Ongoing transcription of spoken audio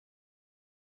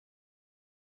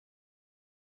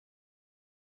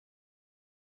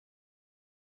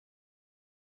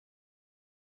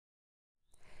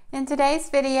In today's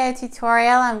video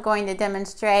tutorial, I'm going to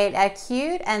demonstrate a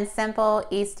cute and simple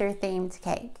Easter themed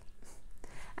cake.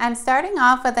 I'm starting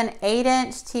off with an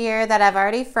 8-inch tier that I've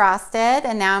already frosted,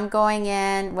 and now I'm going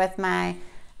in with my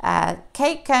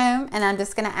cake comb, and I'm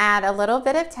just going to add a little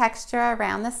bit of texture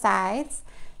around the sides.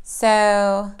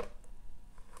 So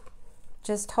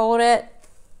just hold it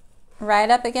right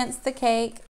up against the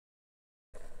cake.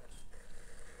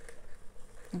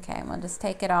 Okay, we'll just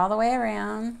take it all the way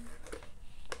around.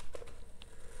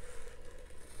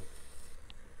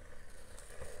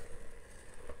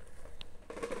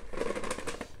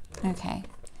 Okay,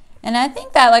 and I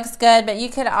think that looks good, but you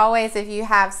could always, if you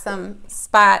have some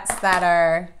spots that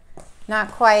are not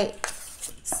quite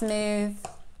smooth,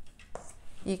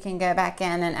 you can go back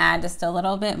in and add just a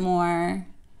little bit more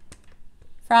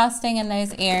frosting in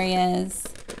those areas.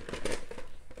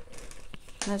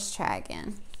 Let's try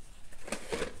again.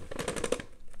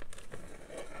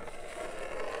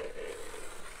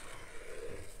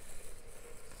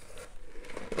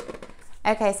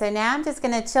 Okay, so now I'm just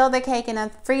going to chill the cake in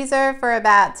a freezer for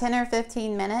about 10 or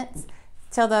 15 minutes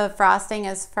till the frosting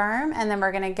is firm, and then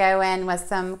we're going to go in with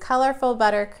some colorful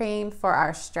buttercream for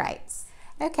our stripes.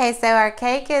 Okay, so our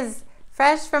cake is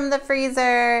fresh from the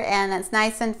freezer and it's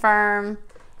nice and firm,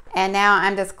 and now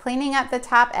I'm just cleaning up the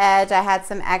top edge. I had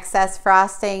some excess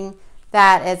frosting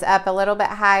that is up a little bit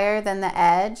higher than the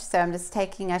edge, so I'm just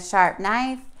taking a sharp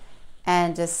knife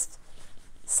and just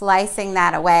slicing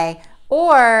that away.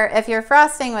 Or if your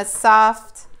frosting was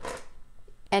soft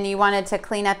and you wanted to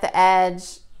clean up the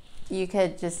edge, you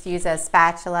could just use a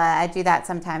spatula. I do that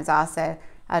sometimes also.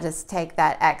 I'll just take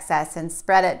that excess and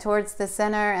spread it towards the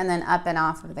center and then up and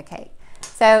off of the cake.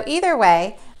 So either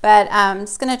way, but I'm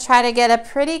just going to try to get a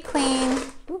pretty clean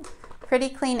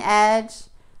edge.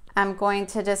 I'm going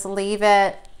to just leave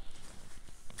it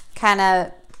kind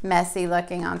of messy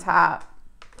looking on top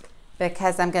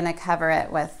because I'm going to cover it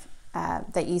with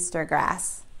the Easter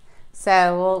grass.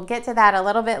 So we'll get to that a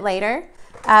little bit later.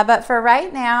 But for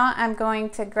right now, I'm going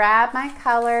to grab my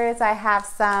colors. I have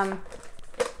some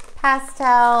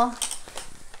pastel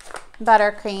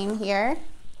buttercream here.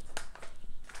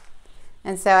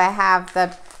 And so I have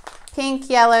the pink,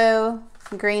 yellow,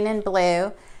 green, and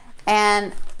blue.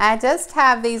 And I just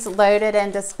have these loaded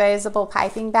in disposable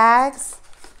piping bags.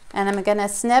 And I'm going to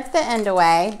snip the end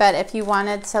away. But if you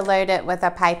wanted to load it with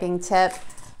a piping tip,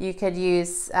 you could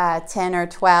use 10 or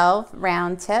 12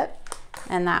 round tip,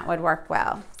 and that would work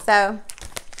well. So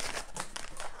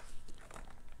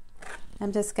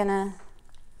I'm just gonna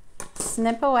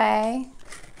snip away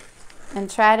and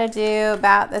try to do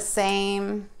about the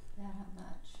same. How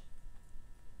much?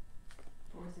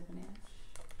 1/4 of an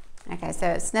inch. Okay, so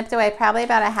it snipped away probably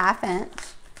about a 1/2 inch.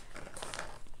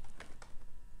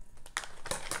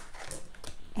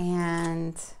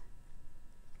 And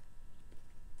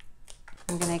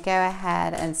I'm going to go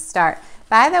ahead and start.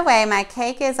 By the way, my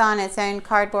cake is on its own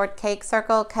cardboard cake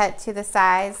circle cut to the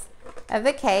size of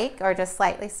the cake, or just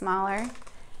slightly smaller.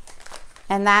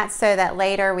 And that's so that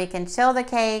later we can chill the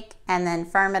cake and then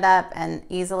firm it up and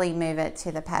easily move it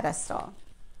to the pedestal.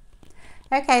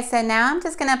 Okay, so now I'm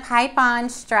just going to pipe on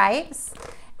stripes.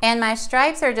 And my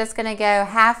stripes are just going to go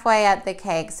halfway up the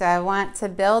cake, so I want to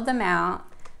build them out.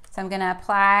 So I'm going to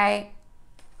apply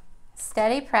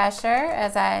steady pressure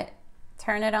as I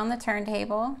turn it on the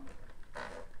turntable.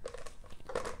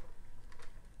 Okay,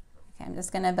 I'm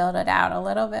just going to build it out a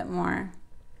little bit more.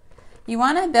 You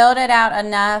want to build it out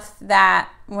enough that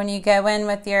when you go in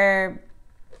with your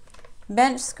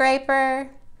bench scraper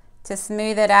to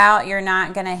smooth it out, you're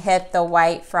not going to hit the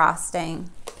white frosting.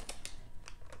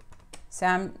 So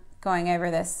I'm going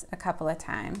over this a couple of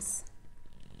times.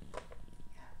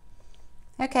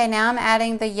 Okay, now I'm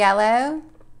adding the yellow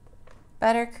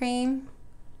buttercream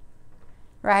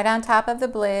right on top of the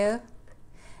blue.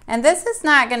 And this is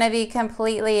not going to be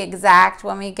completely exact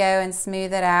when we go and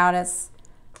smooth it out. It's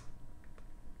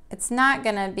not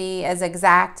going to be as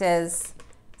exact as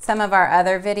some of our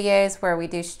other videos where we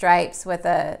do stripes with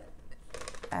a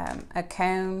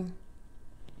comb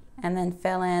and then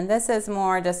fill in. This is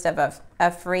more just of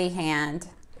a freehand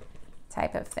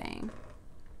type of thing.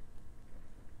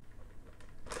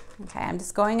 Okay, I'm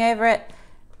just going over it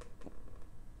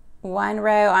one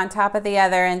row on top of the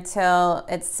other until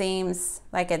it seems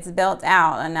like it's built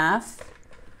out enough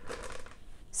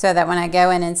so that when I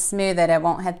go in and smooth it, it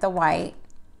won't hit the white.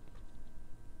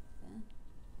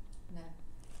 No.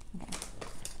 Okay.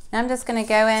 Now I'm just going to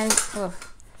go in. I'm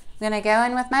going to go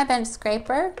in with my bench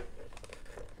scraper,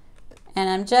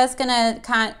 and I'm just going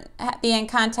to be in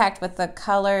contact with the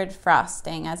colored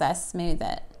frosting as I smooth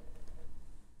it.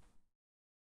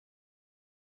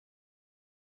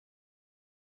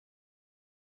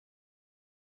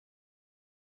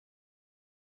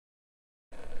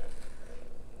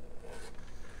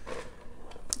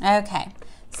 Okay,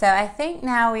 so I think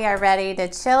now we are ready to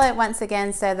chill it once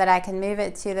again so that I can move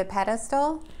it to the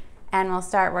pedestal, and we'll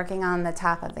start working on the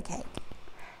top of the cake.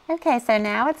 Okay, so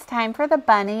now it's time for the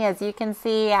bunny. As you can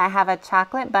see, I have a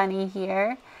chocolate bunny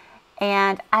here,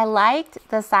 and I liked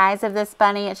the size of this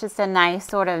bunny. It's just a nice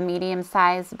sort of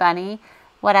medium-sized bunny.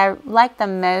 What I like the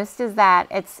most is that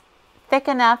it's thick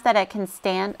enough that it can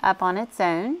stand up on its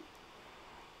own.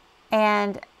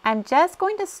 And I'm just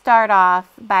going to start off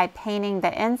by painting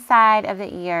the inside of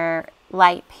the ear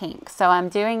light pink. So I'm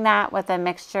doing that with a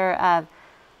mixture of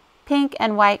pink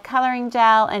and white coloring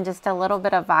gel and just a little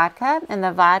bit of vodka. And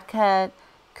the vodka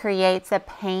creates a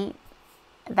paint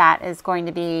that is going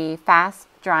to be fast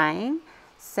drying.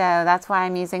 So that's why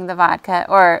I'm using the vodka,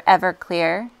 or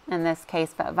Everclear in this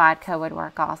case, but vodka would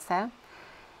work also.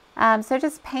 So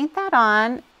just paint that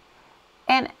on.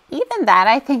 And even that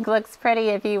I think looks pretty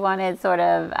if you wanted sort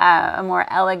of a more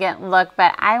elegant look,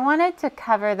 but I wanted to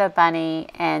cover the bunny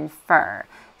in fur.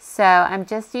 So I'm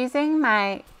just using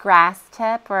my grass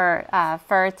tip or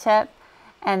fur tip,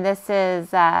 and this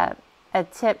is a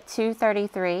tip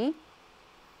 233.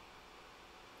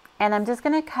 And I'm just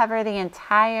going to cover the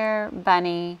entire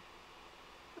bunny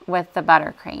with the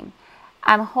buttercream.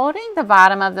 I'm holding the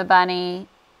bottom of the bunny,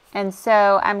 and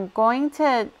so I'm going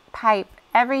to pipe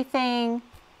everything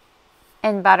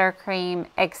in buttercream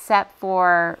except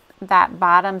for that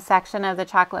bottom section of the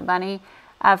chocolate bunny.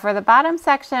 For the bottom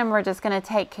section, we're just going to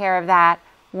take care of that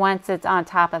once it's on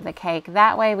top of the cake.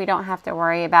 That way we don't have to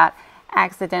worry about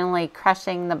accidentally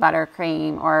crushing the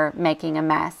buttercream or making a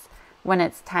mess when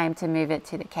it's time to move it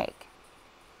to the cake.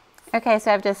 Okay,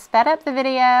 so I've just sped up the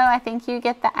video. I think you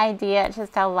get the idea. It's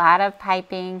just a lot of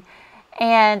piping.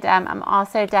 And I'm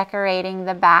also decorating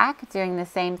the back, doing the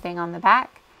same thing on the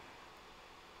back.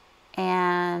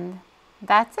 And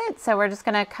that's it. So we're just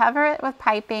going to cover it with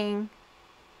piping.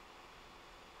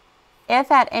 If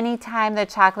at any time the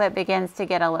chocolate begins to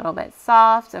get a little bit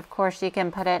soft, of course you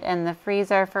can put it in the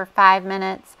freezer for 5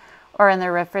 minutes or in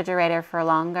the refrigerator for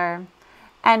longer.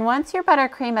 And once your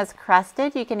buttercream is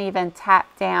crusted, you can even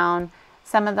tap down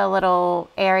some of the little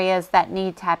areas that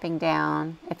need tapping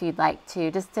down if you'd like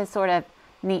to, just to sort of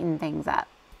neaten things up.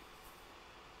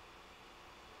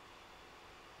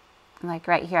 Like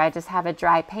right here, I just have a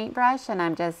dry paintbrush and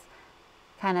I'm just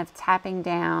kind of tapping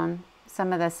down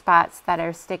some of the spots that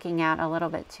are sticking out a little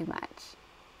bit too much.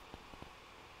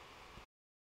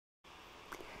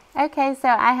 Okay, so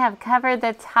I have covered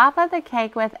the top of the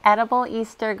cake with edible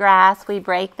Easter grass. We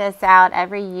break this out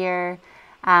every year.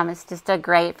 It's just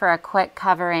great for a quick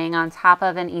covering on top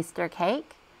of an Easter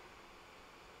cake.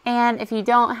 And if you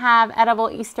don't have edible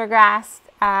Easter grass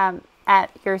at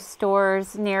your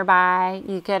stores nearby,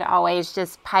 you could always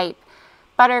just pipe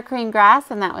buttercream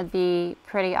grass, and that would be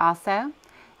pretty also.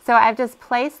 So I've just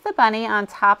placed the bunny on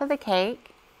top of the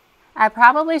cake. I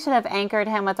probably should have anchored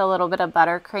him with a little bit of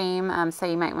buttercream, so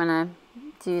you might want to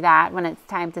do that when it's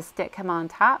time to stick him on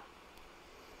top.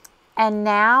 And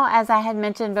now, as I had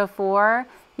mentioned before,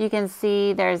 you can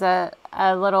see there's a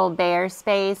little bare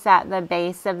space at the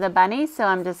base of the bunny, so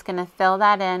I'm just going to fill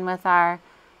that in with our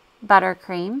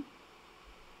buttercream.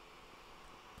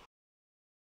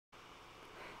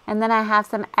 And then I have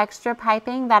some extra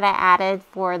piping that I added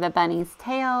for the bunny's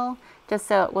tail, just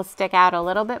so it will stick out a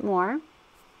little bit more.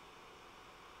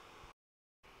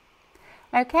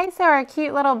 Okay, so our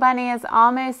cute little bunny is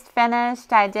almost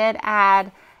finished. I did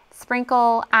add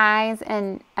sprinkle eyes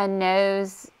and a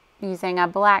nose using a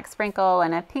black sprinkle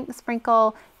and a pink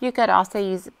sprinkle. You could also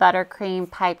use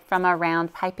buttercream piped from a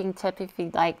round piping tip if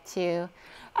you'd like to.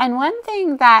 And one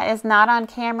thing that is not on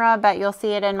camera, but you'll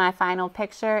see it in my final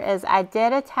picture, is I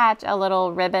did attach a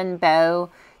little ribbon bow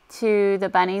to the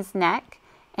bunny's neck.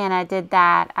 And I did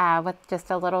that with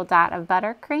just a little dot of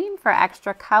buttercream for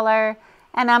extra color.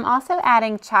 And I'm also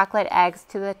adding chocolate eggs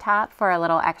to the top for a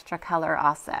little extra color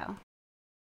also.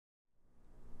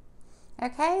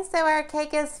 Okay, so our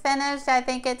cake is finished. I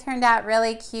think it turned out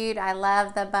really cute. I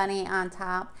love the bunny on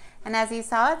top. And as you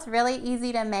saw, it's really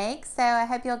easy to make, so I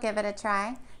hope you'll give it a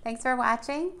try. Thanks for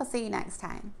watching. We'll see you next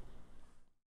time.